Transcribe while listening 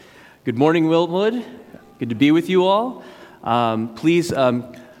Good morning, Wiltwood. Good to be with you all. Please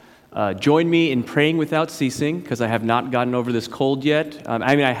join me in praying without ceasing, because I have not gotten over this cold yet.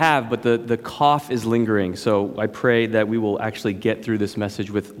 I have, but the cough is lingering. So I pray that we will actually get through this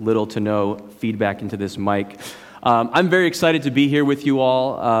message with little to no feedback into this mic. I'm very excited to be here with you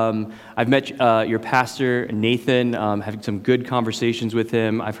all. I've met your pastor, Nathan, having some good conversations with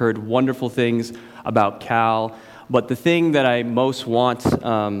him. I've heard wonderful things about Cal. But the thing that I most wanted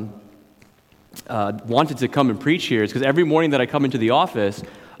to come and preach here is because every morning that I come into the office,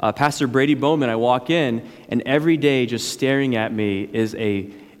 Pastor Brady Bowman, I walk in, and every day just staring at me is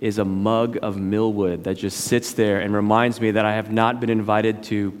a mug of Millwood that just sits there and reminds me that I have not been invited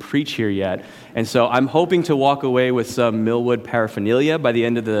to preach here yet. And so I'm hoping to walk away with some Millwood paraphernalia by the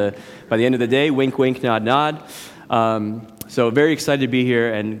end of the day. Wink, wink, nod, nod. So very excited to be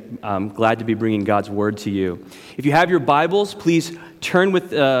here, and I'm glad to be bringing God's Word to you. If you have your Bibles, please turn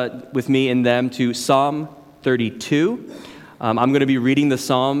with me in them to Psalm 32. I'm going to be reading the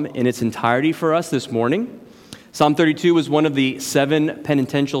psalm in its entirety for us this morning. Psalm 32 was one of the 7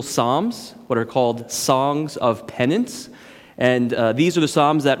 penitential psalms, what are called songs of penance. And these are the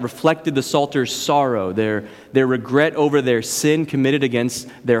psalms that reflected the psalter's sorrow, their regret over their sin committed against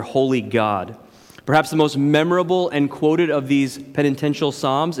their holy God. Perhaps the most memorable and quoted of these penitential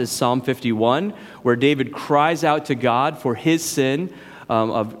psalms is Psalm 51, where David cries out to God for his sin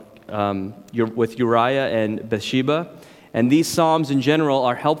with Uriah and Bathsheba. And these psalms in general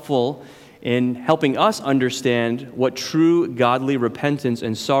are helpful in helping us understand what true godly repentance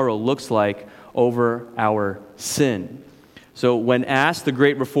and sorrow looks like over our sin. So when asked, the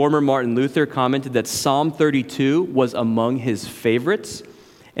great reformer Martin Luther commented that Psalm 32 was among his favorites.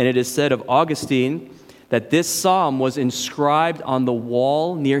 And it is said of Augustine that this psalm was inscribed on the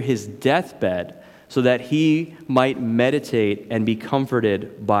wall near his deathbed so that he might meditate and be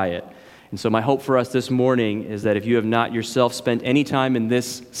comforted by it. And so my hope for us this morning is that if you have not yourself spent any time in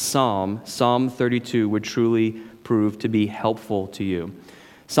this psalm, Psalm 32 would truly prove to be helpful to you.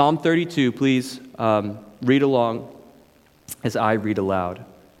 Psalm 32, please read along as I read aloud.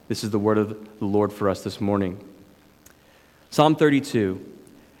 This is the word of the Lord for us this morning. Psalm 32.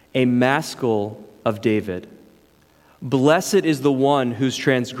 A maskil of David. Blessed is the one whose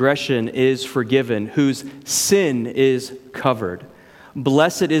transgression is forgiven, whose sin is covered.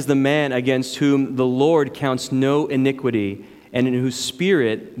 Blessed is the man against whom the Lord counts no iniquity, and in whose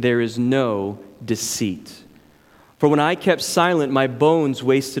spirit there is no deceit. For when I kept silent, my bones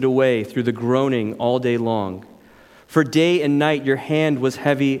wasted away through the groaning all day long. For day and night your hand was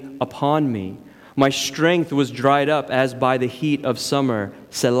heavy upon me. My strength was dried up as by the heat of summer.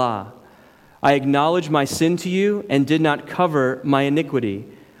 Selah. I acknowledged my sin to you and did not cover my iniquity.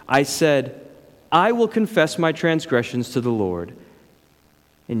 I said, I will confess my transgressions to the Lord,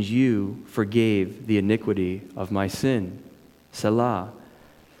 and you forgave the iniquity of my sin. Selah.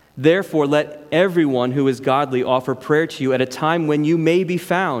 Therefore, let everyone who is godly offer prayer to you at a time when you may be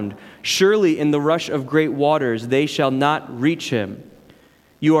found. Surely in the rush of great waters they shall not reach him.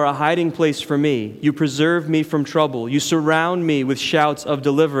 You are a hiding place for me. You preserve me from trouble. You surround me with shouts of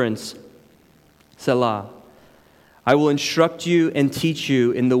deliverance. Selah. I will instruct you and teach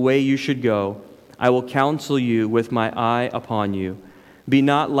you in the way you should go. I will counsel you with my eye upon you. Be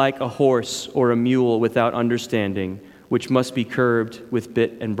not like a horse or a mule without understanding, which must be curbed with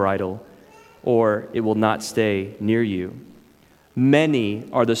bit and bridle, or it will not stay near you. Many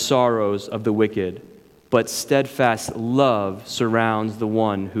are the sorrows of the wicked, but steadfast love surrounds the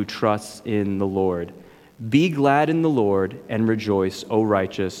one who trusts in the Lord. Be glad in the Lord and rejoice, O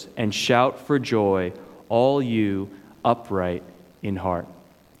righteous, and shout for joy, all you upright in heart.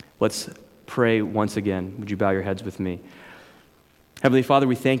 Let's pray once again. Would you bow your heads with me? Heavenly Father,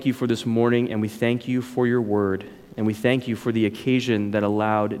 we thank you for this morning, and we thank you for your word, and we thank you for the occasion that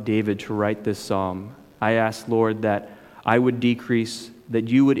allowed David to write this psalm. I ask, Lord, that I would decrease, that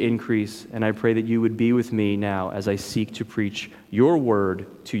you would increase, and I pray that you would be with me now as I seek to preach your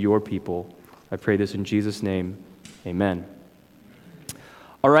word to your people. I pray this in Jesus' name. Amen.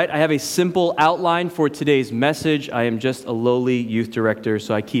 All right, I have a simple outline for today's message. I am just a lowly youth director,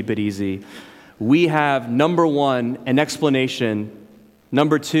 so I keep it easy. We have, number 1, an explanation,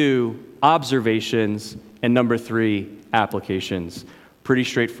 number 2, observations, and number 3, applications. Pretty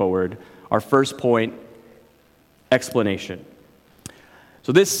straightforward. Our first point, explanation.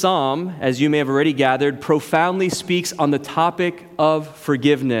 So this psalm, as you may have already gathered, profoundly speaks on the topic of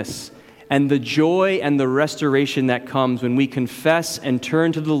forgiveness and the joy and the restoration that comes when we confess and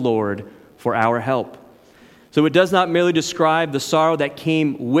turn to the Lord for our help. So it does not merely describe the sorrow that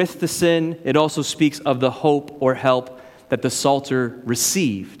came with the sin, it also speaks of the hope or help that the Psalter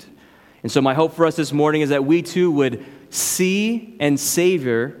received. And so my hope for us this morning is that we too would see and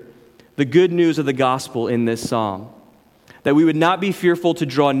savor the good news of the gospel in this psalm. That we would not be fearful to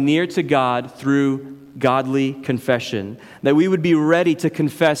draw near to God through godly confession. That we would be ready to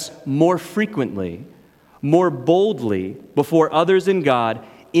confess more frequently, more boldly before others in God,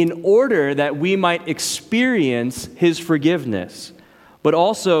 in order that we might experience His forgiveness, but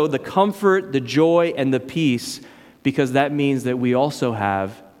also the comfort, the joy, and the peace, because that means that we also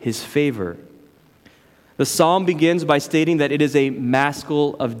have His favor. The psalm begins by stating that it is a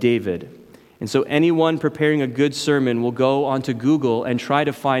maskil of David. And so anyone preparing a good sermon will go onto Google and try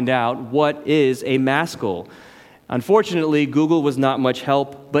to find out what is a maskil. Unfortunately, Google was not much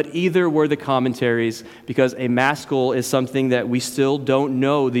help, but either were the commentaries, because a maskil is something that we still don't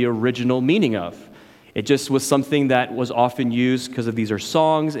know the original meaning of. It just was something that was often used because of these are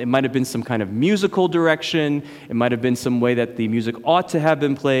songs. It might have been some kind of musical direction. It might have been some way that the music ought to have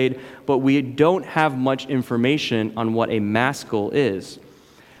been played, but we don't have much information on what a maskil is.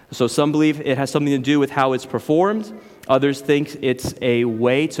 So some believe it has something to do with how it's performed. Others think it's a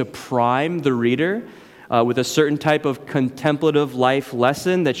way to prime the reader with a certain type of contemplative life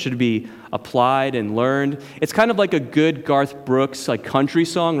lesson that should be applied and learned. It's kind of like a good Garth Brooks country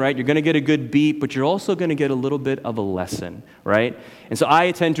song, right? You're going to get a good beat, but you're also going to get a little bit of a lesson, right? And so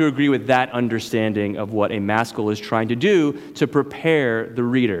I tend to agree with that understanding of what a maskil is trying to do to prepare the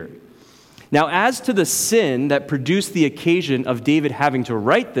reader. Now, as to the sin that produced the occasion of David having to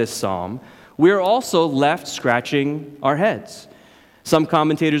write this psalm, we're also left scratching our heads. Some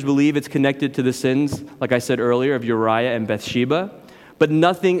commentators believe it's connected to the sins, like I said earlier, of Uriah and Bathsheba, but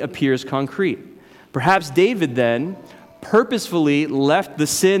nothing appears concrete. Perhaps David then purposefully left the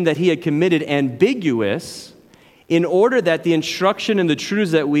sin that he had committed ambiguous in order that the instruction and the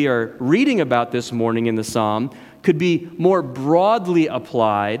truths that we are reading about this morning in the psalm could be more broadly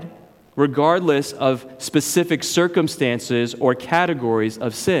applied regardless of specific circumstances or categories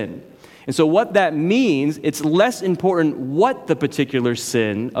of sin. And so what that means, it's less important what the particular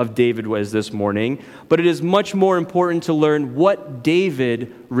sin of David was this morning, but it is much more important to learn what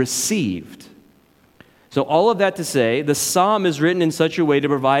David received. So all of that to say, the psalm is written in such a way to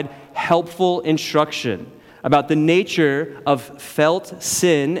provide helpful instruction about the nature of felt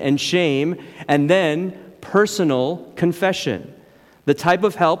sin and shame, and then personal confession. The type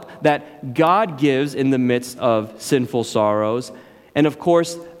of help that God gives in the midst of sinful sorrows, and of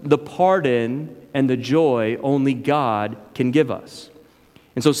course, the pardon and the joy only God can give us.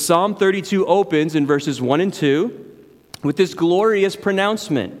 And so Psalm 32 opens in verses 1 and 2 with this glorious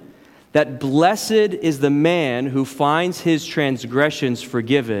pronouncement that blessed is the man who finds his transgressions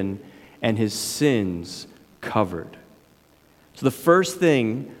forgiven and his sins covered. So the first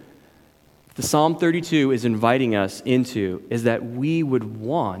thing the Psalm 32 is inviting us into is that we would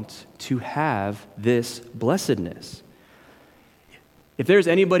want to have this blessedness. If there's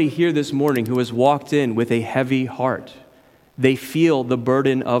anybody here this morning who has walked in with a heavy heart, they feel the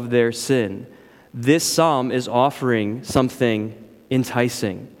burden of their sin, this psalm is offering something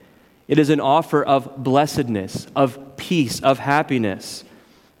enticing. It is an offer of blessedness, of peace, of happiness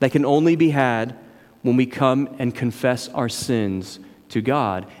that can only be had when we come and confess our sins to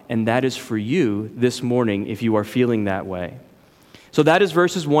God. And that is for you this morning if you are feeling that way. So that is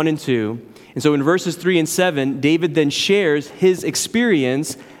verses 1 and 2. And so in verses 3 and 7, David then shares his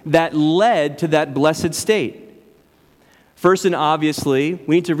experience that led to that blessed state. First and obviously,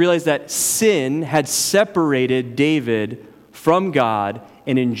 we need to realize that sin had separated David from God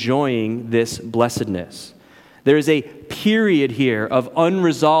in enjoying this blessedness. There is a period here of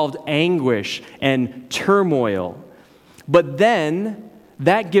unresolved anguish and turmoil. But then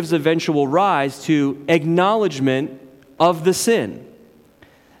that gives eventual rise to acknowledgement of the sin.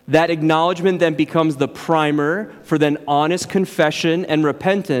 That acknowledgement then becomes the primer for then honest confession and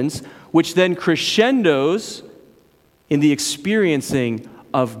repentance, which then crescendos in the experiencing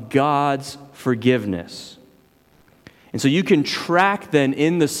of God's forgiveness. And so you can track then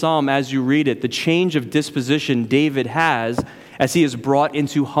in the psalm as you read it the change of disposition David has as he is brought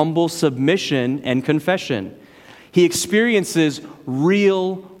into humble submission and confession. He experiences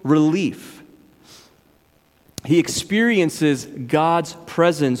real relief. He experiences God's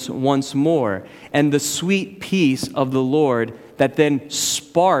presence once more and the sweet peace of the Lord that then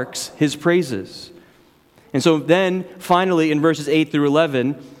sparks his praises. And so then, finally, in verses 8 through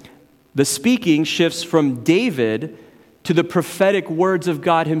 11, the speaking shifts from David to the prophetic words of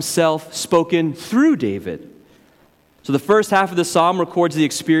God himself spoken through David. So the first half of the psalm records the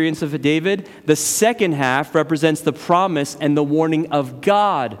experience of David. The second half represents the promise and the warning of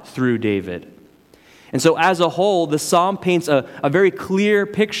God through David. And so as a whole, the psalm paints a very clear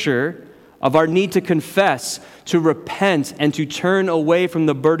picture of our need to confess, to repent, and to turn away from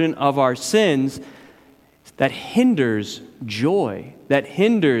the burden of our sins, that hinders joy, that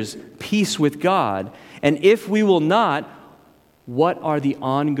hinders peace with God. And if we will not, what are the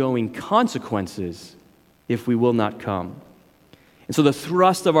ongoing consequences if we will not come? And so the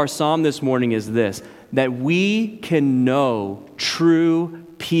thrust of our psalm this morning is this, that we can know true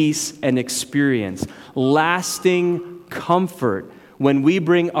peace and experience lasting comfort when we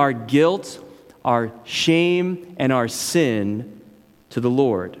bring our guilt, our shame, and our sin to the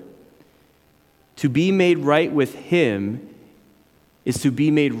Lord. To be made right with Him is to be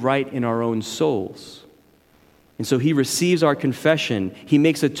made right in our own souls. And so He receives our confession. He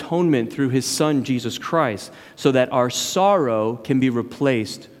makes atonement through His Son, Jesus Christ, so that our sorrow can be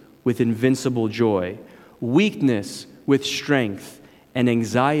replaced with invincible joy, weakness with strength, and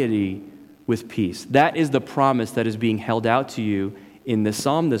anxiety with peace. That is the promise that is being held out to you in this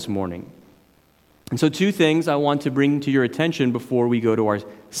psalm this morning. And so 2 things I want to bring to your attention before we go to our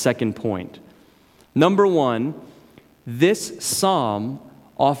second point. Number 1, this psalm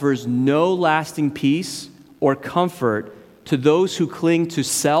offers no lasting peace or comfort to those who cling to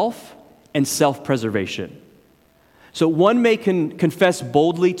self and self-preservation. So one may confess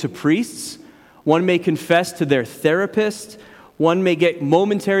boldly to priests, one may confess to their therapist, one may get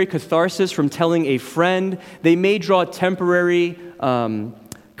momentary catharsis from telling a friend, they may draw temporary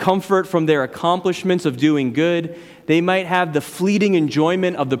comfort from their accomplishments of doing good. They might have the fleeting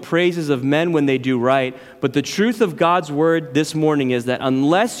enjoyment of the praises of men when they do right. But the truth of God's word this morning is that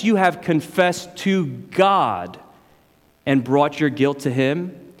unless you have confessed to God and brought your guilt to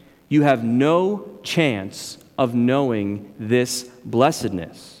Him, you have no chance of knowing this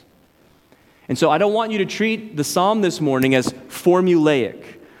blessedness. And so I don't want you to treat the psalm this morning as formulaic,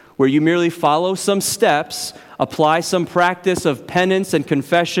 where you merely follow some steps, apply some practice of penance and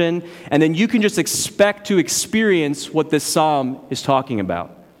confession, and then you can just expect to experience what this psalm is talking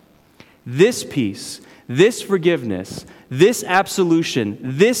about. This peace, this forgiveness, this absolution,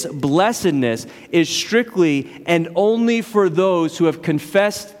 this blessedness is strictly and only for those who have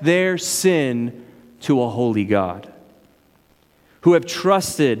confessed their sin to a holy God, who have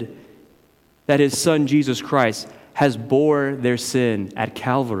trusted that His Son, Jesus Christ, has bore their sin at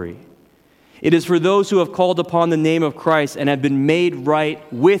Calvary. It is for those who have called upon the name of Christ and have been made right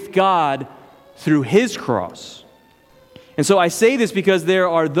with God through His cross. And so I say this because there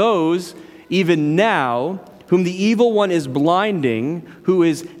are those, even now, whom the evil one is blinding, who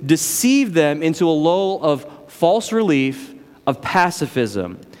has deceived them into a lull of false relief, of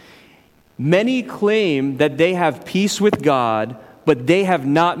pacifism. Many claim that they have peace with God, but they have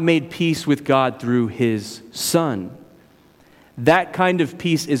not made peace with God through His Son. That kind of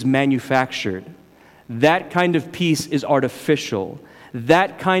peace is manufactured. That kind of peace is artificial.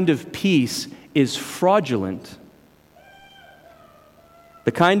 That kind of peace is fraudulent.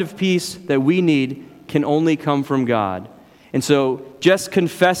 The kind of peace that we need can only come from God. And so just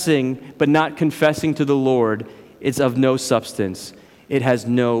confessing but not confessing to the Lord is of no substance. It has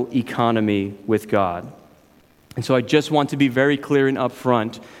no economy with God. And so I just want to be very clear and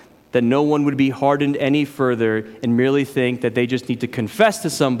upfront that no one would be hardened any further and merely think that they just need to confess to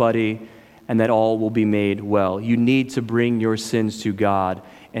somebody and that all will be made well. You need to bring your sins to God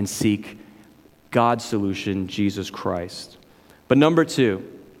and seek God's solution, Jesus Christ. But number 2,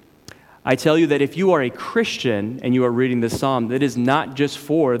 I tell you that if you are a Christian and you are reading this psalm, that is not just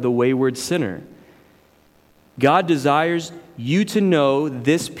for the wayward sinner. God desires you to know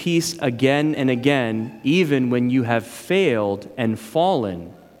this peace again and again, even when you have failed and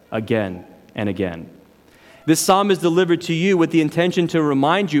fallen again and again. This psalm is delivered to you with the intention to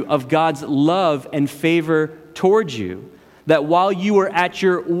remind you of God's love and favor towards you, that while you were at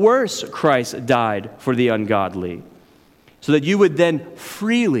your worst, Christ died for the ungodly, so that you would then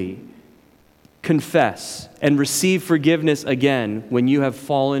freely confess and receive forgiveness again when you have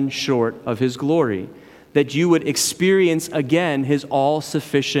fallen short of His glory, that you would experience again His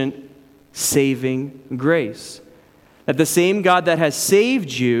all-sufficient saving grace. That the same God that has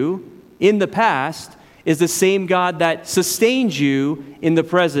saved you in the past is the same God that sustains you in the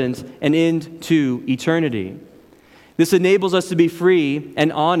present and into eternity. This enables us to be free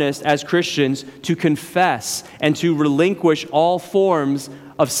and honest as Christians to confess and to relinquish all forms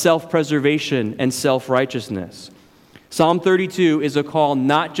of self-preservation and self-righteousness. Psalm 32 is a call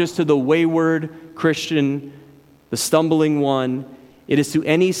not just to the wayward Christian, the stumbling one. It is to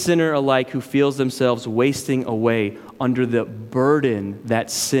any sinner alike who feels themselves wasting away under the burden that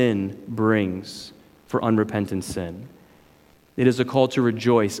sin brings for unrepentant sin. It is a call to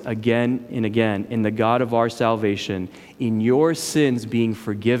rejoice again and again in the God of our salvation, in your sins being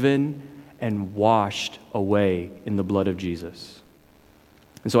forgiven and washed away in the blood of Jesus.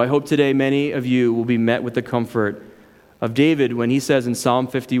 And so I hope today many of you will be met with the comfort of David when he says in Psalm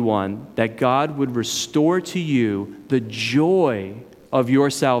 51 that God would restore to you the joy of your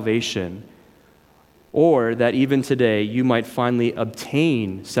salvation, or that even today you might finally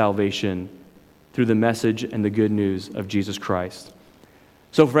obtain salvation through the message and the good news of Jesus Christ.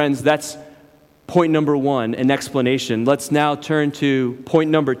 So friends, that's point number one, an explanation. Let's now turn to point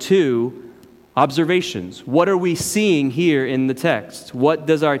number two, observations. What are we seeing here in the text? What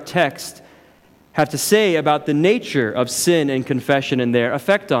does our text have to say about the nature of sin and confession and their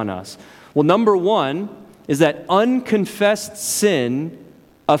effect on us? Well, number one is that unconfessed sin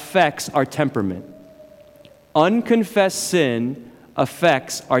affects our temperament. Unconfessed sin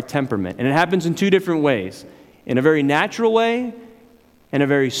affects our temperament. And it happens in two different ways, in a very natural way and a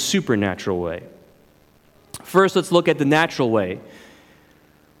very supernatural way. First, let's look at the natural way.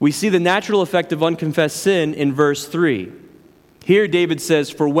 We see the natural effect of unconfessed sin in verse 3. Here David says,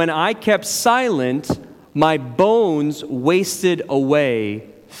 "For when I kept silent, my bones wasted away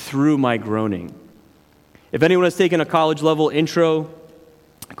through my groaning." If anyone has taken a college-level intro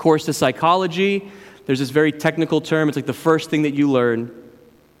course to psychology, there's this very technical term. It's like the first thing that you learn.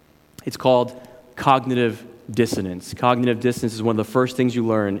 It's called cognitive dissonance. Cognitive dissonance is one of the first things you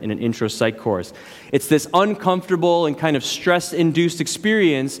learn in an intro psych course. It's this uncomfortable and kind of stress-induced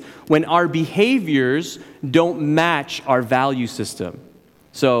experience when our behaviors don't match our value system.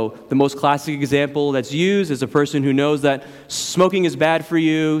 So the most classic example that's used is a person who knows that smoking is bad for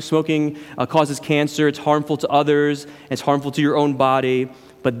you, smoking causes cancer, it's harmful to others, it's harmful to your own body,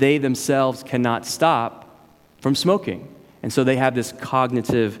 but they themselves cannot stop from smoking. And so they have this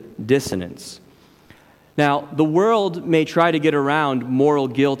cognitive dissonance. Now, the world may try to get around moral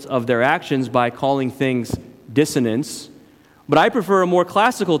guilt of their actions by calling things dissonance, but I prefer a more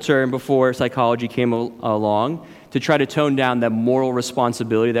classical term before psychology came along to try to tone down that moral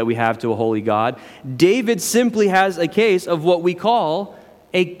responsibility that we have to a holy God. David simply has a case of what we call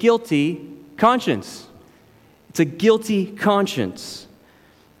a guilty conscience. It's a guilty conscience.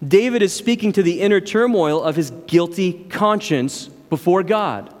 David is speaking to the inner turmoil of his guilty conscience before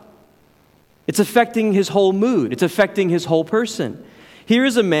God. It's affecting his whole mood. It's affecting his whole person. Here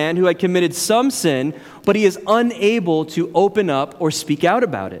is a man who had committed some sin, but he is unable to open up or speak out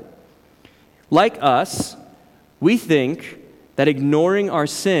about it. Like us, we think that ignoring our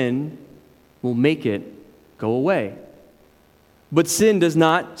sin will make it go away. But sin does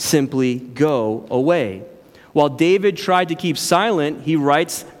not simply go away. While David tried to keep silent, he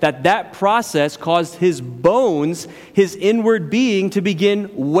writes that process caused his bones, his inward being, to begin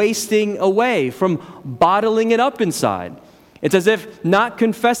wasting away, from bottling it up inside. It's as if not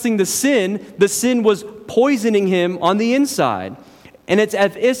confessing the sin was poisoning him on the inside. And it's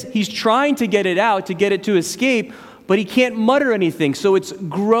as if he's trying to get it out, to get it to escape, but he can't mutter anything, so it's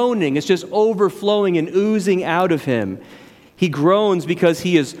groaning. It's just overflowing and oozing out of him. He groans because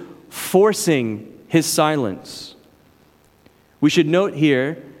he is forcing his silence. We should note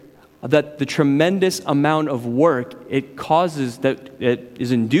here that the tremendous amount of work it causes, that it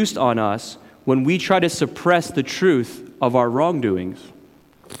is induced on us when we try to suppress the truth of our wrongdoings.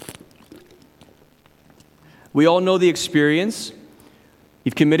 We all know the experience.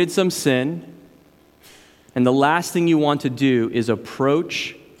 You've committed some sin, and the last thing you want to do is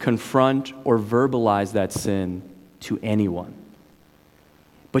approach, confront, or verbalize that sin to anyone.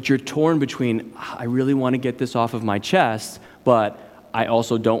 But you're torn between, I really want to get this off of my chest, but I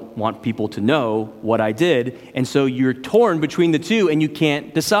also don't want people to know what I did. And so you're torn between the two, and you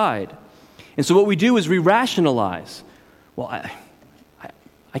can't decide. And so what we do is we rationalize. Well,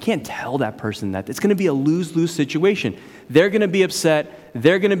 I can't tell that person that. It's going to be a lose-lose situation. They're going to be upset.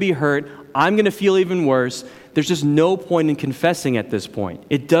 They're going to be hurt. I'm going to feel even worse. There's just no point in confessing at this point.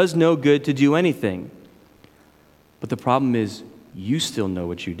 It does no good to do anything. But the problem is, you still know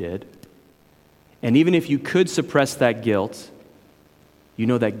what you did. And even if you could suppress that guilt, you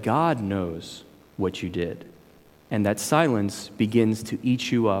know that God knows what you did. And that silence begins to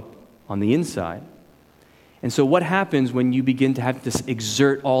eat you up on the inside. And so what happens when you begin to have to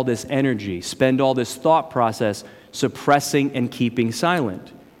exert all this energy, spend all this thought process suppressing and keeping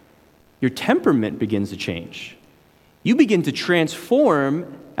silent? Your temperament begins to change. You begin to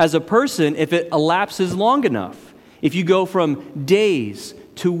transform as a person if it elapses long enough. If you go from days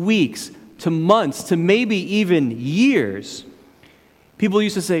to weeks to months to maybe even years. People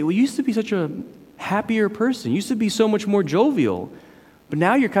used to say, well, you used to be such a happier person. You used to be so much more jovial. But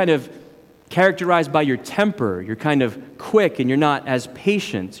now you're kind of characterized by your temper. You're kind of quick and you're not as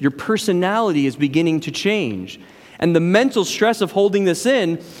patient. Your personality is beginning to change. And the mental stress of holding this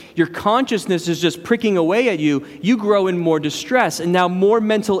in, your consciousness is just pricking away at you. You grow in more distress, and now more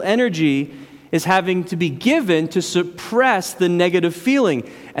mental energy is having to be given to suppress the negative feeling,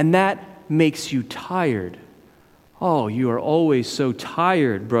 and that makes you tired. Oh, you are always so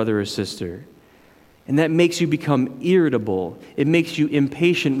tired, brother or sister. And that makes you become irritable. It makes you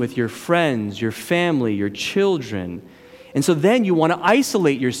impatient with your friends, your family, your children. And so then you want to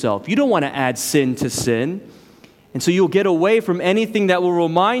isolate yourself. You don't want to add sin to sin. And so you'll get away from anything that will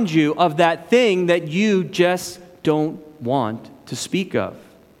remind you of that thing that you just don't want to speak of.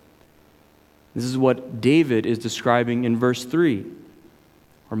 This is what David is describing in verse 3.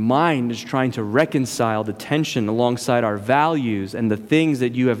 Our mind is trying to reconcile the tension alongside our values and the things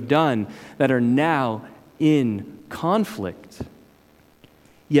that you have done that are now in conflict.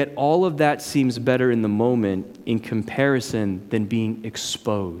 Yet all of that seems better in the moment in comparison than being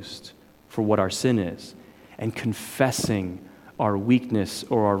exposed for what our sin is and confessing our weakness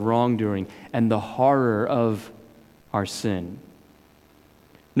or our wrongdoing and the horror of our sin.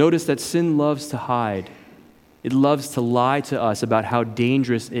 Notice that sin loves to hide. It loves to lie to us about how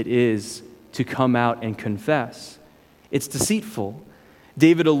dangerous it is to come out and confess. It's deceitful.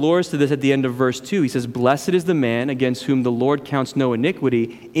 David allures to this at the end of verse 2. He says, "Blessed is the man against whom the Lord counts no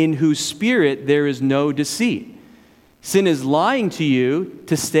iniquity, in whose spirit there is no deceit." Sin is lying to you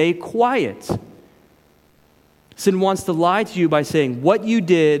to stay quiet. Sin wants to lie to you by saying what you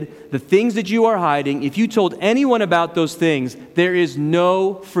did, the things that you are hiding, if you told anyone about those things, there is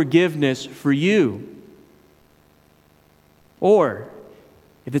no forgiveness for you. Or,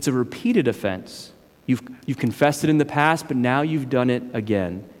 if it's a repeated offense, you've confessed it in the past, but now you've done it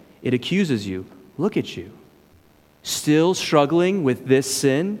again. It accuses you. Look at you. Still struggling with this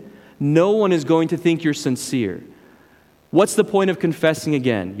sin? No one is going to think you're sincere. What's the point of confessing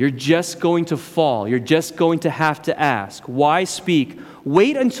again? You're just going to fall. You're just going to have to ask. Why speak?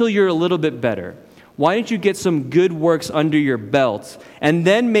 Wait until you're a little bit better. Why don't you get some good works under your belt, and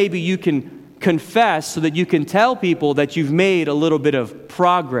then maybe you can confess so that you can tell people that you've made a little bit of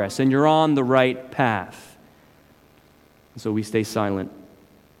progress and you're on the right path. So we stay silent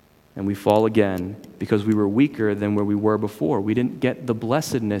and we fall again because we were weaker than where we were before. We didn't get the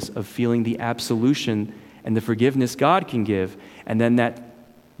blessedness of feeling the absolution and the forgiveness God can give. And then that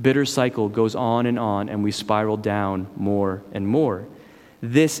bitter cycle goes on and we spiral down more and more.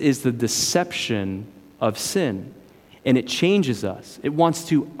 This is the deception of sin. And it changes us. It wants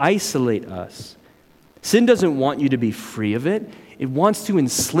to isolate us. Sin doesn't want you to be free of it. It wants to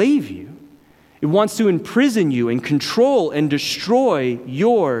enslave you. It wants to imprison you and control and destroy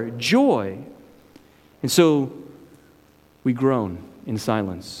your joy. And so we groan in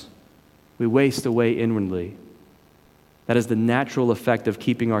silence. We waste away inwardly. That is the natural effect of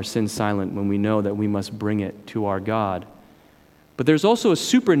keeping our sin silent when we know that we must bring it to our God. But there's also a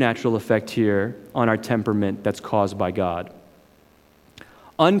supernatural effect here on our temperament that's caused by God.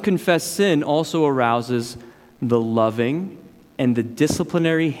 Unconfessed sin also arouses the loving and the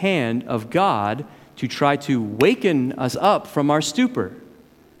disciplinary hand of God to try to waken us up from our stupor.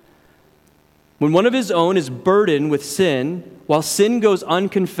 When one of his own is burdened with sin, while sin goes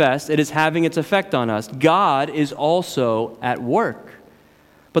unconfessed, it is having its effect on us. God is also at work.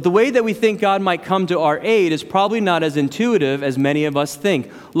 But the way that we think God might come to our aid is probably not as intuitive as many of us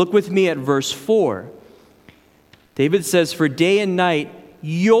think. Look with me at verse 4. David says, "For day and night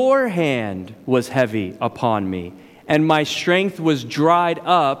your hand was heavy upon me, and my strength was dried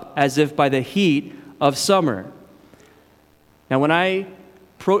up as if by the heat of summer." Now, when I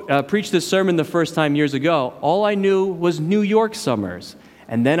preached this sermon the first time years ago, all I knew was New York summers.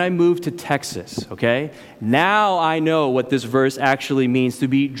 And then I moved to Texas, okay? Now I know what this verse actually means, to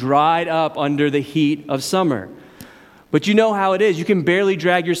be dried up under the heat of summer. But you know how it is. You can barely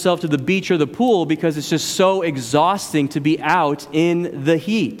drag yourself to the beach or the pool because it's just so exhausting to be out in the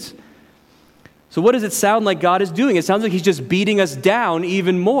heat. So what does it sound like God is doing? It sounds like he's just beating us down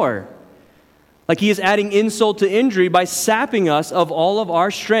even more. Like he is adding insult to injury by sapping us of all of our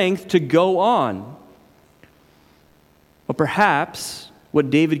strength to go on. But perhaps what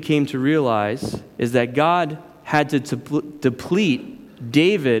David came to realize is that God had to deplete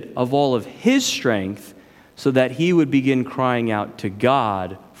David of all of his strength so that he would begin crying out to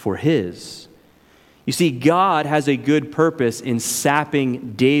God for his. You see, God has a good purpose in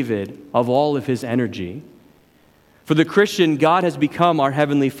sapping David of all of his energy. For the Christian, God has become our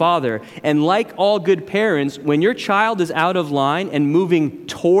Heavenly Father. And like all good parents, when your child is out of line and moving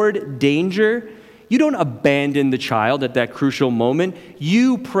toward danger, you don't abandon the child at that crucial moment.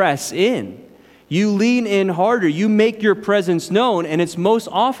 You press in. You lean in harder. You make your presence known, and it's most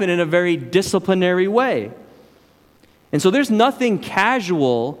often in a very disciplinary way. And so there's nothing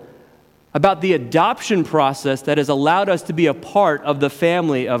casual about the adoption process that has allowed us to be a part of the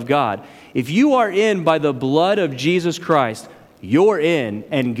family of God. If you are in by the blood of Jesus Christ, you're in,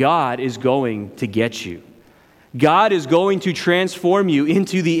 and God is going to get you. God is going to transform you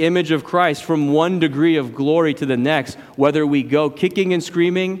into the image of Christ from one degree of glory to the next, whether we go kicking and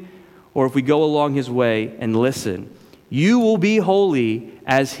screaming or if we go along his way and listen. You will be holy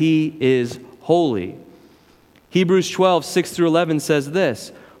as he is holy. Hebrews 12, 6 through 11 says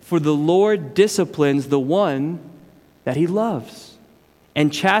this, "For the Lord disciplines the one that he loves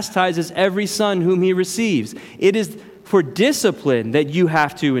and chastises every son whom he receives." It is for discipline that you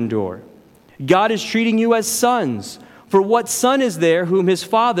have to endure. God is treating you as sons. For what son is there whom his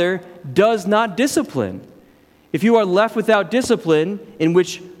father does not discipline? If you are left without discipline, in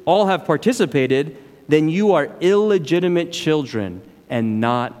which all have participated, then you are illegitimate children and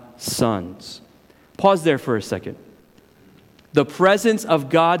not sons. Pause there for a second. The presence of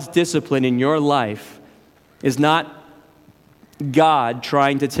God's discipline in your life is not God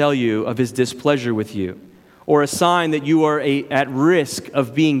trying to tell you of his displeasure with you, or a sign that you are at risk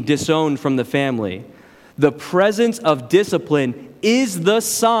of being disowned from the family. The presence of discipline is the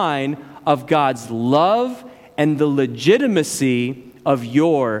sign of God's love and the legitimacy of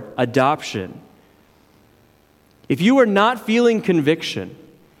your adoption. If you are not feeling conviction,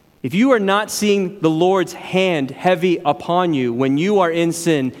 if you are not seeing the Lord's hand heavy upon you when you are in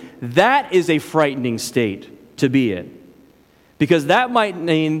sin, that is a frightening state to be in. Because that might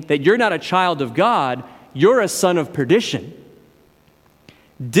mean that you're not a child of God, you're a son of perdition.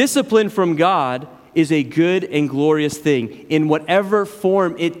 Discipline from God is a good and glorious thing in whatever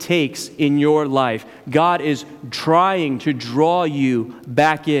form it takes in your life. God is trying to draw you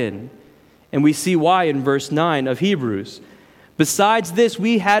back in. And we see why in verse 9 of Hebrews. "Besides this,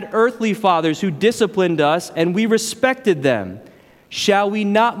 we had earthly fathers who disciplined us, and we respected them. Shall we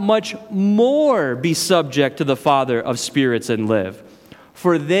not much more be subject to the Father of spirits and live?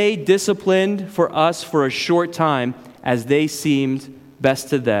 For they disciplined for us for a short time, as they seemed best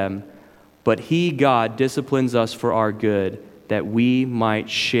to them. But he, God, disciplines us for our good, that we might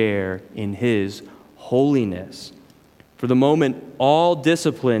share in his holiness." For the moment, all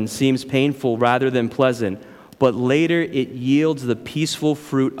discipline seems painful rather than pleasant, but later it yields the peaceful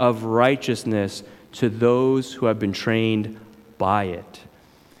fruit of righteousness to those who have been trained by it.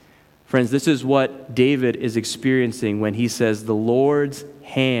 Friends, this is what David is experiencing when he says, "The Lord's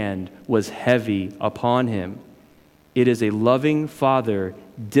hand was heavy upon him." It is a loving father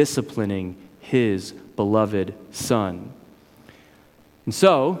disciplining his beloved son. And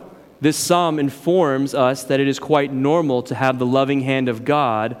so, this psalm informs us that it is quite normal to have the loving hand of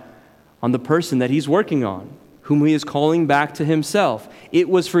God on the person that he's working on, whom he is calling back to himself. It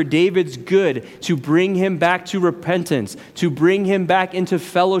was for David's good to bring him back to repentance, to bring him back into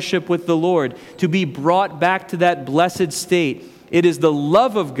fellowship with the Lord, to be brought back to that blessed state. It is the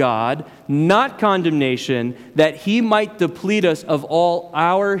love of God, not condemnation, that he might deplete us of all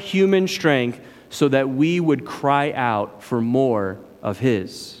our human strength so that we would cry out for more of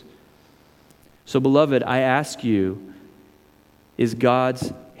his. So, beloved, I ask you, is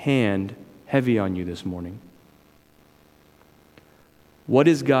God's hand heavy on you this morning? What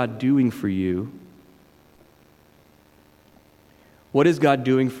is God doing for you? What is God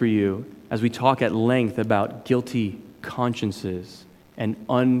doing for you as we talk at length about guilty consciences and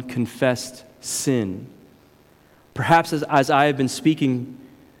unconfessed sin? Perhaps as I have been speaking,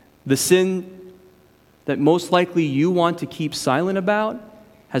 the sin that most likely you want to keep silent about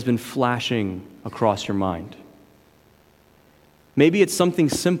has been flashing across your mind. Maybe it's something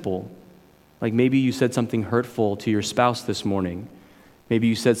simple, like maybe you said something hurtful to your spouse this morning. Maybe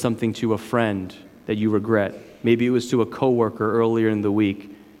you said something to a friend that you regret. Maybe it was to a coworker earlier in the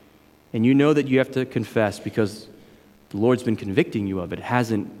week. And you know that you have to confess because the Lord's been convicting you of it. It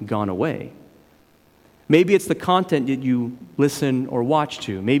hasn't gone away. Maybe it's the content that you listen or watch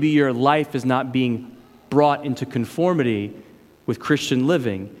to. Maybe your life is not being brought into conformity with Christian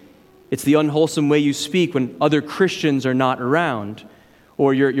living. It's the unwholesome way you speak when other Christians are not around,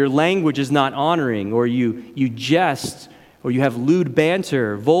 or your language is not honoring, or you jest, or you have lewd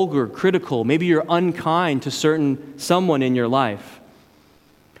banter, vulgar, critical. Maybe you're unkind to someone in your life.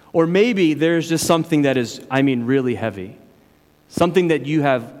 Or maybe there's just something that is, really heavy. Something that you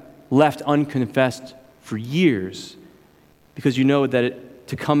have left unconfessed for years because you know that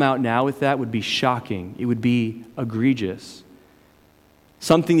to come out now with that would be shocking. It would be egregious.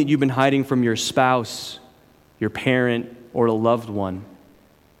 Something that you've been hiding from your spouse, your parent, or a loved one.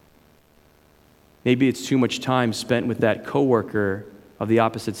 Maybe it's too much time spent with that coworker of the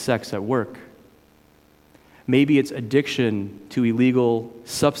opposite sex at work. Maybe it's addiction to illegal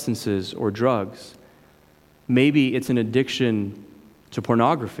substances or drugs. Maybe it's an addiction to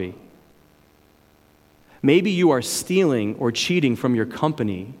pornography. Maybe you are stealing or cheating from your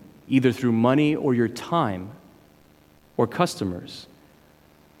company, either through money or your time or customers.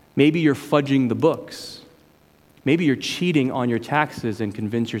 Maybe you're fudging the books. Maybe you're cheating on your taxes and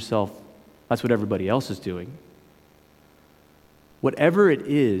convince yourself that's what everybody else is doing. Whatever it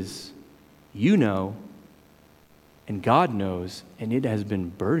is, you know, and God knows, and it has been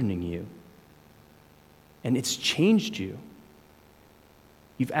burdening you. And it's changed you.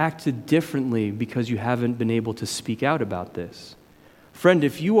 You've acted differently because you haven't been able to speak out about this. Friend,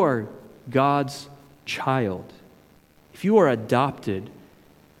 if you are God's child, if you are adopted,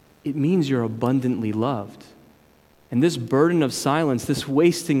 it means you're abundantly loved. And this burden of silence, this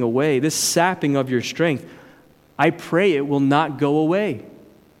wasting away, this sapping of your strength, I pray it will not go away.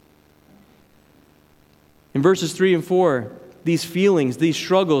 In verses 3 and 4, these feelings, these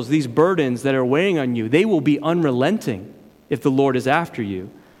struggles, these burdens that are weighing on you, they will be unrelenting if the Lord is after you.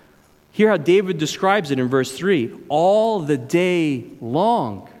 Hear how David describes it in verse 3, all the day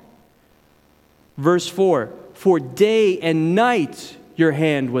long. Verse 4, for day and night your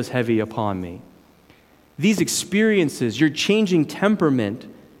hand was heavy upon me. These experiences, your changing temperament,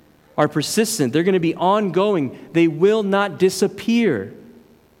 are persistent. They're going to be ongoing. They will not disappear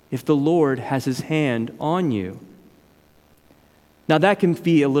if the Lord has his hand on you. Now that can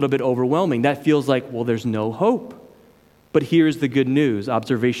be a little bit overwhelming. That feels like, well, there's no hope. But here's the good news,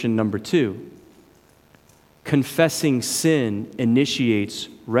 observation number 2. Confessing sin initiates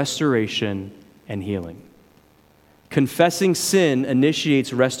restoration and healing. Confessing sin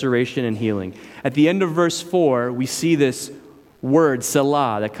initiates restoration and healing. At the end of verse 4, we see this word,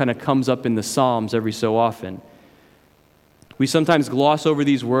 Selah, that kind of comes up in the Psalms every so often. We sometimes gloss over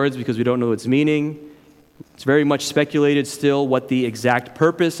these words because we don't know its meaning. It's very much speculated still what the exact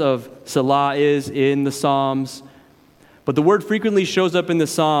purpose of Selah is in the Psalms. But the word frequently shows up in the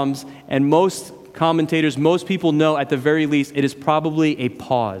Psalms, and most commentators, most people know at the very least it is probably a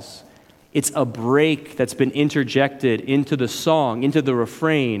pause. It's a break that's been interjected into the song, into the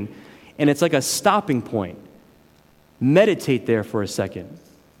refrain, and it's like a stopping point. Meditate there for a second.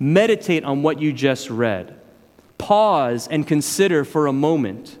 Meditate on what you just read. Pause and consider for a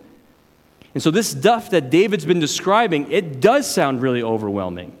moment. And so this stuff that David's been describing, it does sound really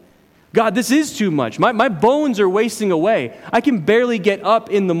overwhelming. God, this is too much. My bones are wasting away. I can barely get up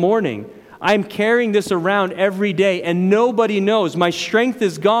in the morning. I'm carrying this around every day, and nobody knows. My strength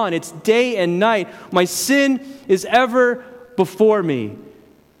is gone. It's day and night. My sin is ever before me.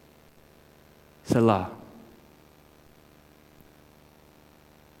 Selah.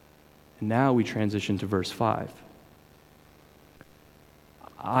 And now we transition to verse 5.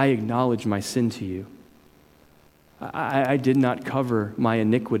 I acknowledge my sin to you. I did not cover my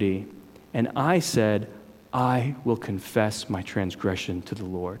iniquity. And I said, I will confess my transgression to the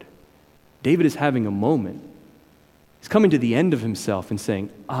Lord. David is having a moment. He's coming to the end of himself and saying,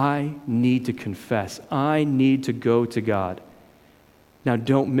 I need to confess. I need to go to God. Now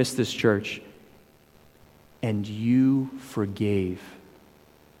don't miss this, church. And you forgave.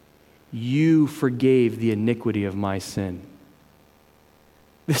 You forgave the iniquity of my sin.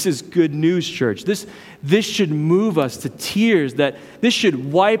 This is good news, church. This should move us to tears, that this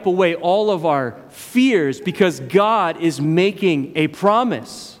should wipe away all of our fears because God is making a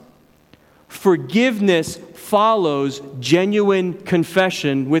promise. Forgiveness follows genuine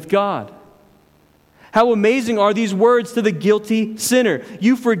confession with God. How amazing are these words to the guilty sinner.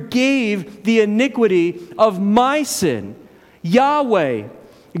 You forgave the iniquity of my sin. Yahweh,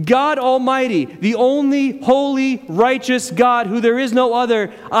 God Almighty, the only holy, righteous God, who there is no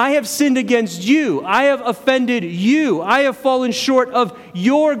other, I have sinned against you. I have offended you. I have fallen short of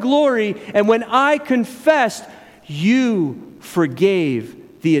your glory. And when I confessed, you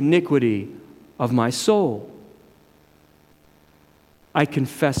forgave the iniquity of my soul. I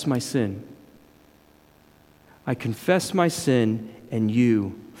confess my sin. I confess my sin, and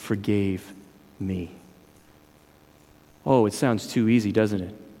you forgave me. Oh, it sounds too easy, doesn't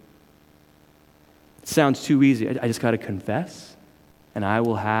it? It sounds too easy. I just got to confess, and I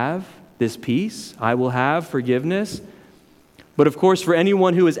will have this peace. I will have forgiveness. But of course, for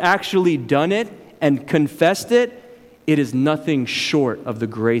anyone who has actually done it and confessed it, it is nothing short of the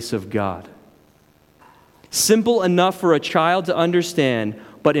grace of God. Simple enough for a child to understand,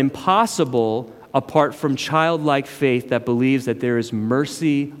 but impossible apart from childlike faith that believes that there is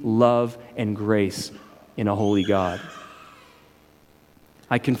mercy, love, and grace in a holy God.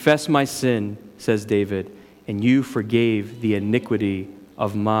 I confess my sin, says David, and you forgave the iniquity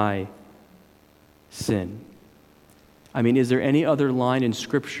of my sin. I mean, is there any other line in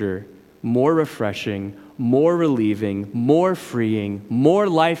Scripture more refreshing, more relieving, more freeing, more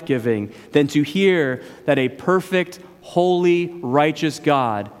life-giving than to hear that a perfect, holy, righteous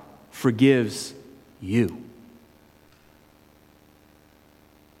God forgives you?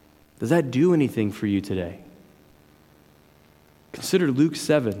 Does that do anything for you today? Consider Luke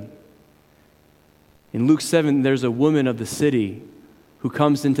 7. In Luke 7, there's a woman of the city who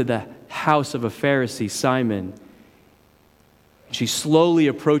comes into the house of a Pharisee, Simon. She slowly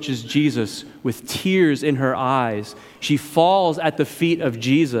approaches Jesus with tears in her eyes. She falls at the feet of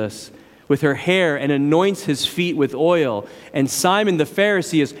Jesus with her hair and anoints his feet with oil. And Simon the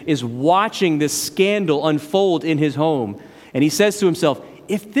Pharisee is watching this scandal unfold in his home. And he says to himself,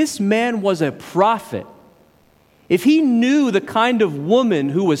 if this man was a prophet, if he knew the kind of woman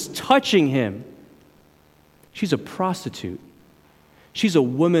who was touching him, she's a prostitute. She's a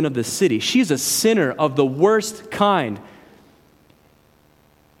woman of the city. She's a sinner of the worst kind.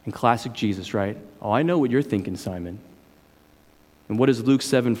 And classic Jesus, right? Oh, I know what you're thinking, Simon. And what does Luke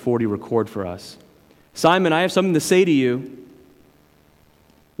 7:40 record for us? Simon, I have something to say to you.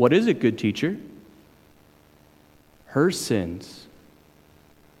 What is it, good teacher? Her sins,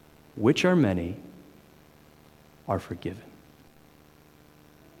 which are many, are forgiven.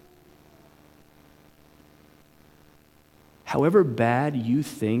 However bad you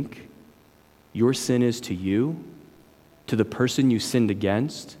think your sin is to you, to the person you sinned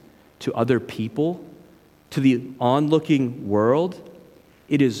against, to other people, to the onlooking world,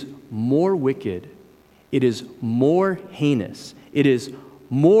 it is more wicked, it is more heinous, it is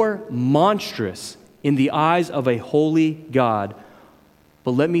more monstrous in the eyes of a holy God.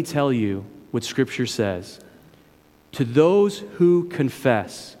 But let me tell you what Scripture says. To those who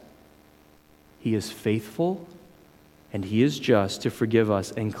confess, He is faithful and He is just to forgive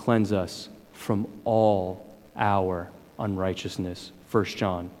us and cleanse us from all our unrighteousness. 1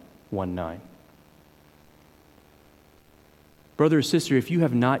 John 1:9. Brother or sister, if you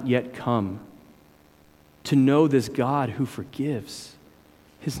have not yet come to know this God who forgives,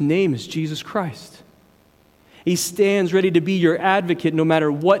 His name is Jesus Christ. He stands ready to be your advocate no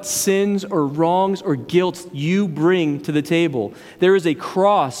matter what sins or wrongs or guilt you bring to the table. There is a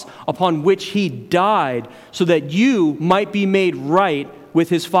cross upon which He died so that you might be made right with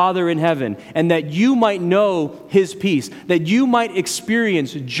His Father in heaven, and that you might know His peace, that you might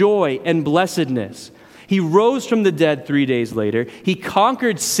experience joy and blessedness. He rose from the dead 3 days later. He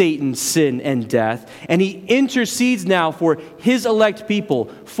conquered Satan, sin, and death. And He intercedes now for His elect people,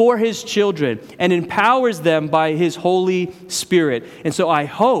 for His children, and empowers them by His Holy Spirit. And so I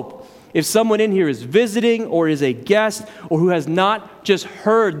hope if someone in here is visiting or is a guest or who has not just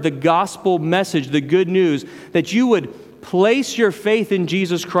heard the gospel message, the good news, that you would place your faith in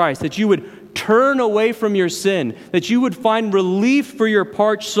Jesus Christ, that you would turn away from your sin, that you would find relief for your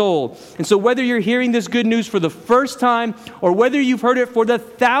parched soul. And so whether you're hearing this good news for the first time or whether you've heard it for the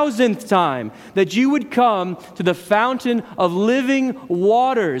 1,000th time, that you would come to the fountain of living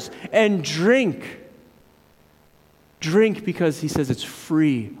waters and drink. Drink because He says it's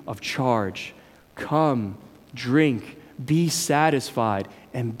free of charge. Come, drink, be satisfied,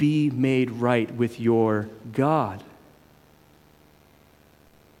 and be made right with your God.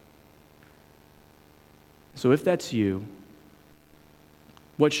 So if that's you,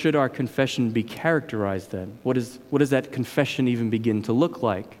 what should our confession be characterized then? What does that confession even begin to look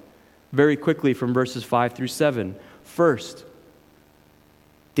like? Very quickly from verses 5 through 7. First,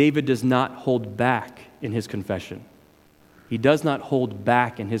 David does not hold back in his confession. He does not hold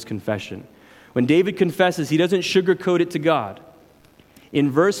back in his confession. When David confesses, he doesn't sugarcoat it to God. In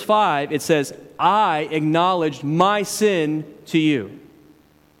verse 5, it says, I acknowledged my sin to you.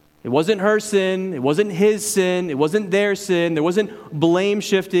 It wasn't her sin, it wasn't his sin, it wasn't their sin, there wasn't blame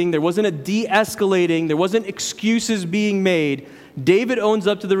shifting, there wasn't a de-escalating, there wasn't excuses being made. David owns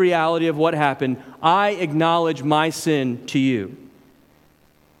up to the reality of what happened. I acknowledge my sin to you.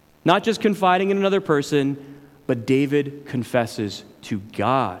 Not just confiding in another person, but David confesses to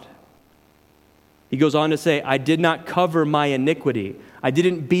God. He goes on to say, I did not cover my iniquity. I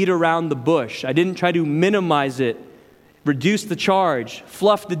didn't beat around the bush. I didn't try to minimize it, reduce the charge,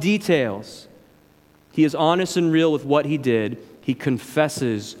 fluff the details. He is honest and real with what he did. He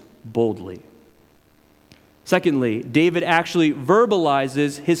confesses boldly. Secondly, David actually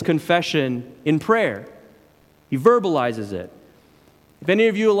verbalizes his confession in prayer. He verbalizes it. If any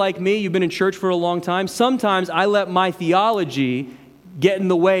of you are like me, you've been in church for a long time, sometimes I let my theology get in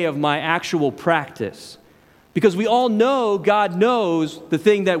the way of my actual practice. Because we all know God knows the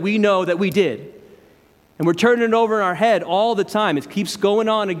thing that we know that we did. And we're turning it over in our head all the time. It keeps going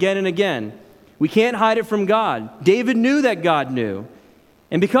on again and again. We can't hide it from God. David knew that God knew.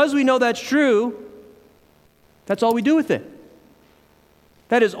 And because we know that's true, that's all we do with it.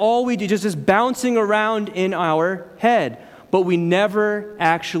 That is all we do, just this bouncing around in our head. But we never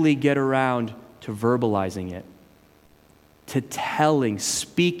actually get around to verbalizing it, to telling,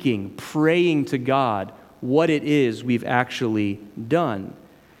 speaking, praying to God what it is we've actually done.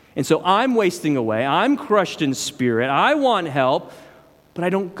 And so I'm wasting away. I'm crushed in spirit. I want help, but I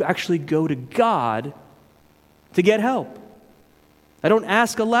don't actually go to God to get help. I don't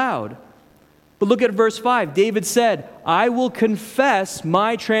ask aloud. But look at verse 5. David said, I will confess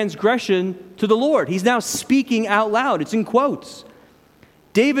my transgression to the Lord. He's now speaking out loud. It's in quotes.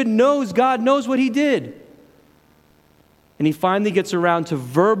 David knows God knows what he did. And he finally gets around to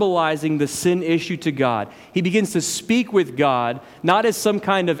verbalizing the sin issue to God. He begins to speak with God, not as some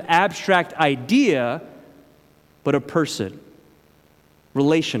kind of abstract idea, but a person,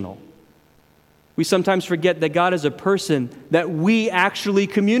 relational. We sometimes forget that God is a person that we actually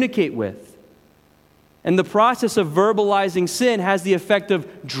communicate with. And the process of verbalizing sin has the effect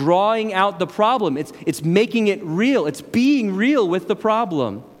of drawing out the problem. It's making it real. It's being real with the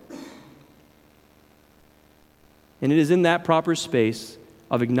problem. And it is in that proper space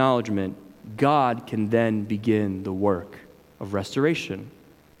of acknowledgement, God can then begin the work of restoration.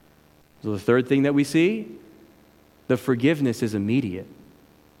 So the third thing that we see, the forgiveness is immediate.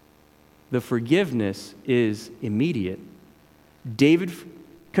 The forgiveness is immediate. David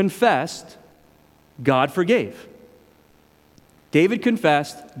confessed, God forgave. David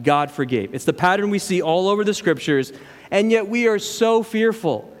confessed, God forgave. It's the pattern we see all over the scriptures, and yet we are so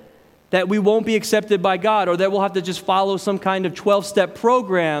fearful that we won't be accepted by God, or that we'll have to just follow some kind of 12-step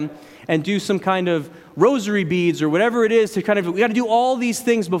program and do some kind of rosary beads or whatever it is we got to do all these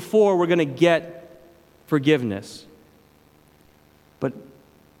things before we're going to get forgiveness. But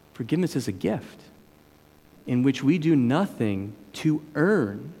forgiveness is a gift in which we do nothing to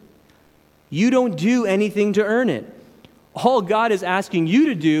earn. You don't do anything to earn it. All God is asking you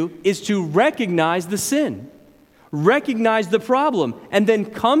to do is to recognize the sin, recognize the problem, and then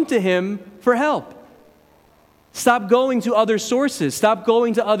come to Him for help. Stop going to other sources. Stop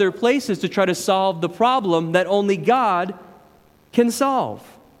going to other places to try to solve the problem that only God can solve.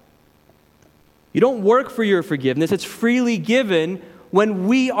 You don't work for your forgiveness. It's freely given when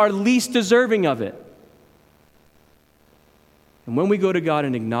we are least deserving of it. And when we go to God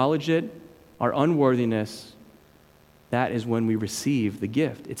and acknowledge it, our unworthiness, that is when we receive the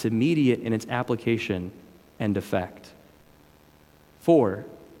gift. It's immediate in its application and effect. 4,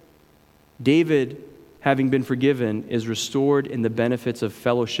 David, having been forgiven, is restored in the benefits of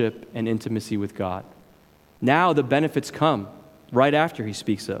fellowship and intimacy with God. Now the benefits come right after he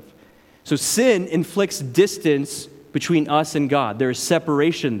speaks of. So sin inflicts distance between us and God. There is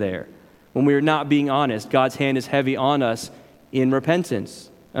separation there. When we are not being honest, God's hand is heavy on us in repentance,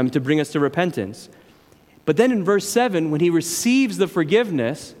 to bring us to repentance. But then in verse 7, when he receives the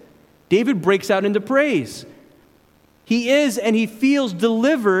forgiveness, David breaks out into praise. He is and he feels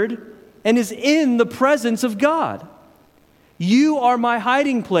delivered and is in the presence of God. You are my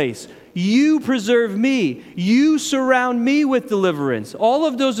hiding place. You preserve me. You surround me with deliverance. All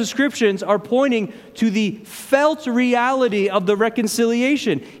of those descriptions are pointing to the felt reality of the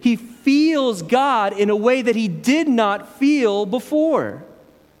reconciliation. He feels God in a way that he did not feel before.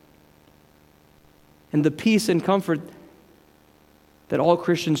 And the peace and comfort that all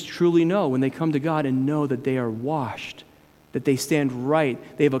Christians truly know when they come to God and know that they are washed, that they stand right,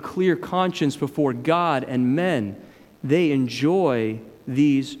 they have a clear conscience before God and men. They enjoy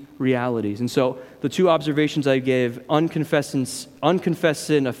these realities. And so the 2 observations I gave, unconfessed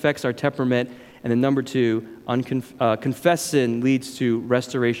sin affects our temperament, and then number 2, confessed sin leads to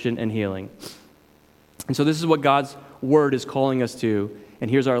restoration and healing. And so this is what God's word is calling us to.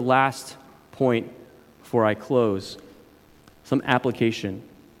 And here's our last point before I close. Some application.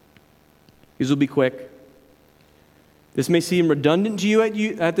 These will be quick. This may seem redundant to you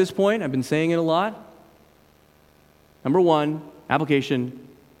at this point. I've been saying it a lot. Number 1, application,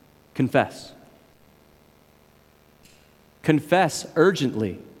 confess. Confess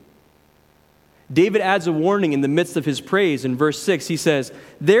urgently. David adds a warning in the midst of his praise. In verse 6, he says,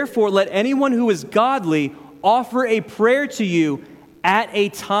 "Therefore let anyone who is godly offer a prayer to you at a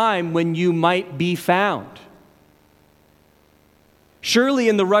time when you might be found. Surely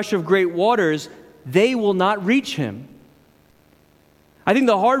in the rush of great waters, they will not reach him." I think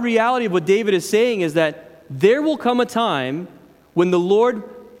the hard reality of what David is saying is that there will come a time when the Lord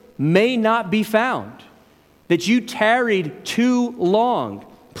may not be found, that you tarried too long,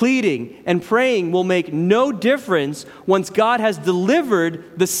 pleading, and praying will make no difference once God has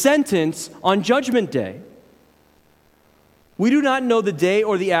delivered the sentence on Judgment Day. We do not know the day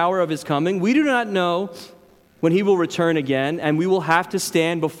or the hour of his coming. We do not know when he will return again, and we will have to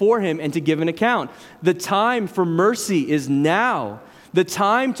stand before him and to give an account. The time for mercy is now. The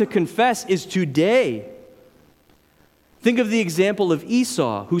time to confess is today. Think of the example of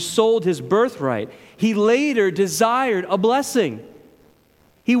Esau, who sold his birthright. He later desired a blessing.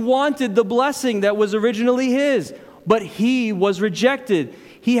 He wanted the blessing that was originally his, but he was rejected.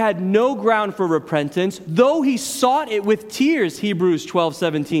 He had no ground for repentance, though he sought it with tears, Hebrews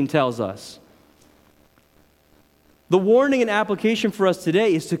 12:17 tells us. The warning and application for us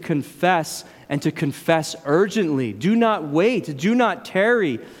today is to confess, and to confess urgently. Do not wait. Do not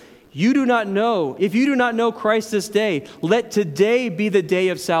tarry. You do not know. If you do not know Christ this day, let today be the day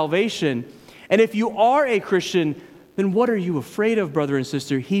of salvation. And if you are a Christian, then what are you afraid of, brother and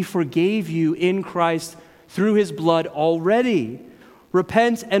sister? He forgave you in Christ through his blood already.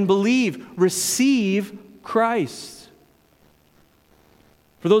 Repent and believe. Receive Christ.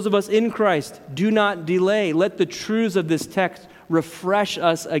 For those of us in Christ, do not delay. Let the truths of this text refresh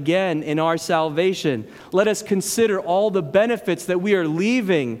us again in our salvation. Let us consider all the benefits that we are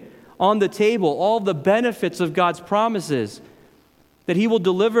leaving on the table, all the benefits of God's promises, that he will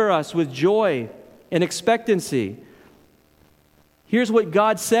deliver us with joy and expectancy. Here's what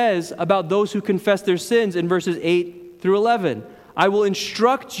God says about those who confess their sins in verses 8 through 11. I will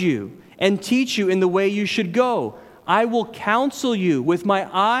instruct you and teach you in the way you should go. I will counsel you with my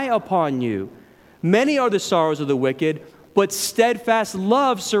eye upon you. Many are the sorrows of the wicked, but steadfast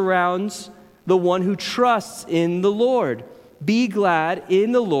love surrounds the one who trusts in the Lord. Be glad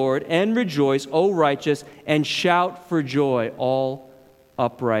in the Lord and rejoice, O righteous, and shout for joy, all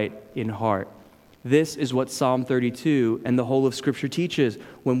upright in heart. This is what Psalm 32 and the whole of Scripture teaches.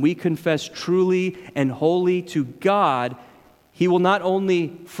 When we confess truly and wholly to God, he will not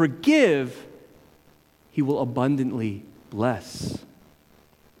only forgive, he will abundantly bless.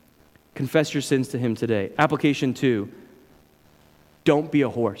 Confess your sins to him today. Application 2, don't be a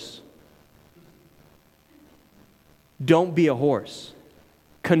horse. Don't be a horse.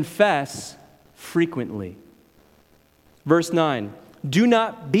 Confess frequently. Verse 9, do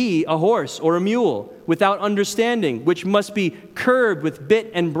not be a horse or a mule without understanding, which must be curbed with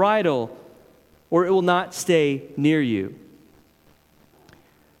bit and bridle, or it will not stay near you.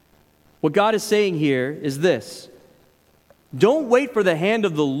 What God is saying here is this: don't wait for the hand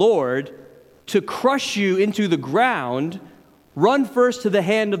of the Lord to crush you into the ground. Run first to the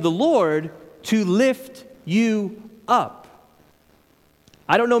hand of the Lord to lift you up.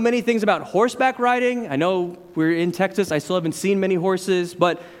 I don't know many things about horseback riding. I know we're in Texas. I still haven't seen many horses,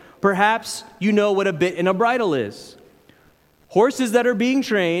 but perhaps you know what a bit and a bridle is. Horses that are being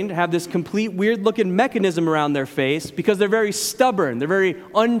trained have this complete weird-looking mechanism around their face because they're very stubborn. They're very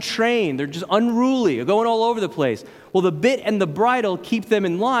untrained. They're just unruly. They're going all over the place. Well, the bit and the bridle keep them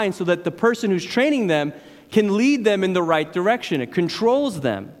in line so that the person who's training them can lead them in the right direction. It controls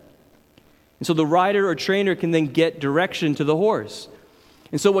them. And so the rider or trainer can then get direction to the horse.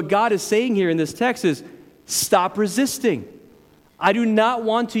 And so what God is saying here in this text is, stop resisting. I do not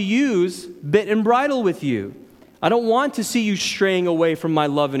want to use bit and bridle with you. I don't want to see you straying away from my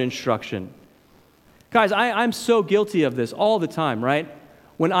love and instruction. Guys, I'm so guilty of this all the time, right?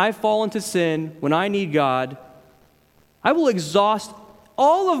 When I fall into sin, when I need God, I will exhaust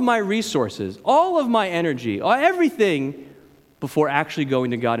all of my resources, all of my energy, everything before actually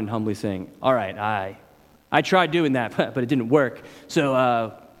going to God and humbly saying, all right, I tried doing that, but it didn't work.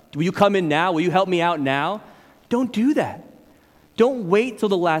 So will you come in now? Will you help me out now? Don't do that. Don't wait till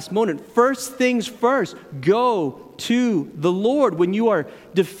the last moment. First things first, go to the Lord. When you are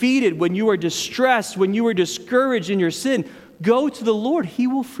defeated, when you are distressed, when you are discouraged in your sin, go to the Lord. He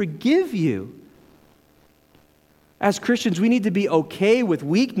will forgive you. As Christians, we need to be okay with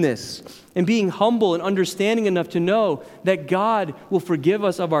weakness and being humble and understanding enough to know that God will forgive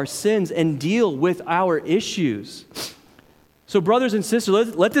us of our sins and deal with our issues. So brothers and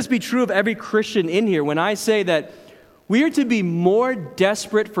sisters, let this be true of every Christian in here. When I say that we are to be more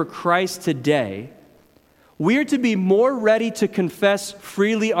desperate for Christ today, we are to be more ready to confess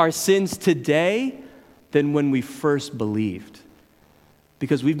freely our sins today than when we first believed.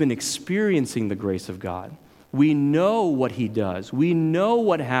 Because we've been experiencing the grace of God. We know what he does. We know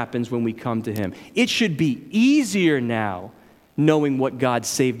what happens when we come to him. It should be easier now knowing what God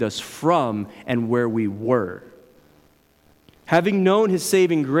saved us from and where we were. Having known his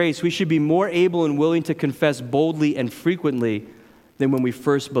saving grace, we should be more able and willing to confess boldly and frequently than when we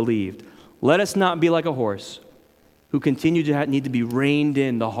first believed. Let us not be like a horse, who continue to need to be reined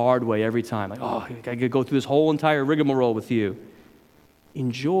in the hard way every time. Like, oh, I got to go through this whole entire rigmarole with you.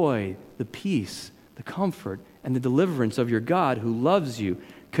 Enjoy the peace, the comfort, and the deliverance of your God who loves you.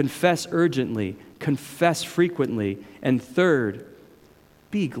 Confess urgently, confess frequently. And third,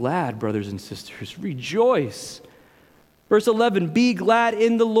 be glad, brothers and sisters. Rejoice. Verse 11, be glad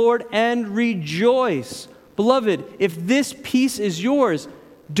in the Lord and rejoice. Beloved, if this peace is yours,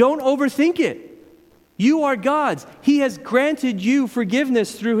 don't overthink it. You are God's. He has granted you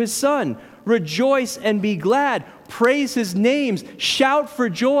forgiveness through His Son. Rejoice and be glad. Praise His names. Shout for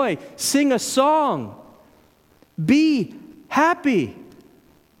joy. Sing a song. Be happy.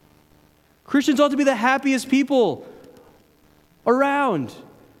 Christians ought to be the happiest people around.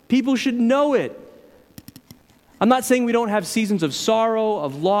 People should know it. I'm not saying we don't have seasons of sorrow,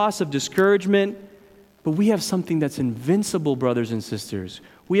 of loss, of discouragement, but we have something that's invincible, brothers and sisters.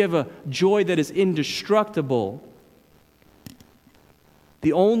 We have a joy that is indestructible.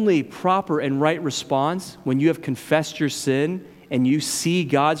 The only proper and right response when you have confessed your sin and you see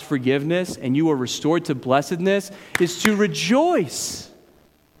God's forgiveness and you are restored to blessedness is to rejoice.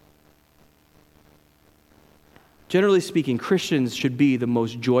 Generally speaking, Christians should be the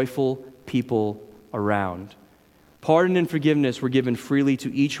most joyful people around. Pardon and forgiveness were given freely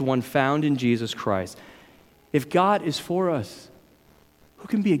to each one found in Jesus Christ. If God is for us, who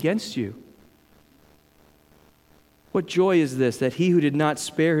can be against you? What joy is this, that He who did not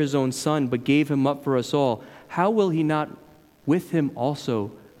spare His own Son, but gave Him up for us all, how will He not with Him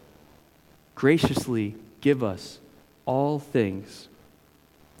also graciously give us all things?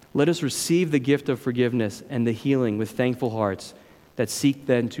 Let us receive the gift of forgiveness and the healing with thankful hearts that seek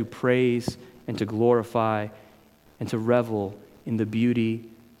then to praise and to glorify and to revel in the beauty,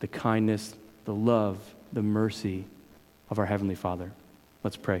 the kindness, the love, the mercy of our Heavenly Father.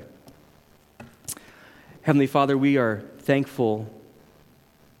 Let's pray. Heavenly Father, we are thankful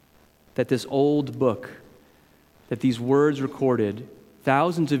that this old book, that these words recorded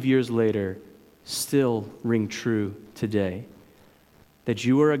thousands of years later still ring true today. That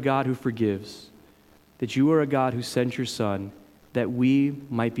you are a God who forgives, that you are a God who sent your Son, that we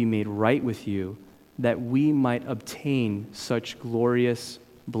might be made right with you, that we might obtain such glorious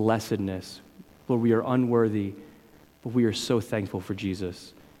blessedness. Lord, we are unworthy, but we are so thankful for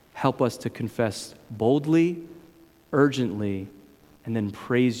Jesus. Help us to confess boldly, urgently, and then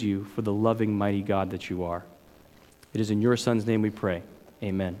praise you for the loving, mighty God that you are. It is in your Son's name we pray.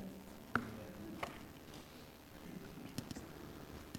 Amen.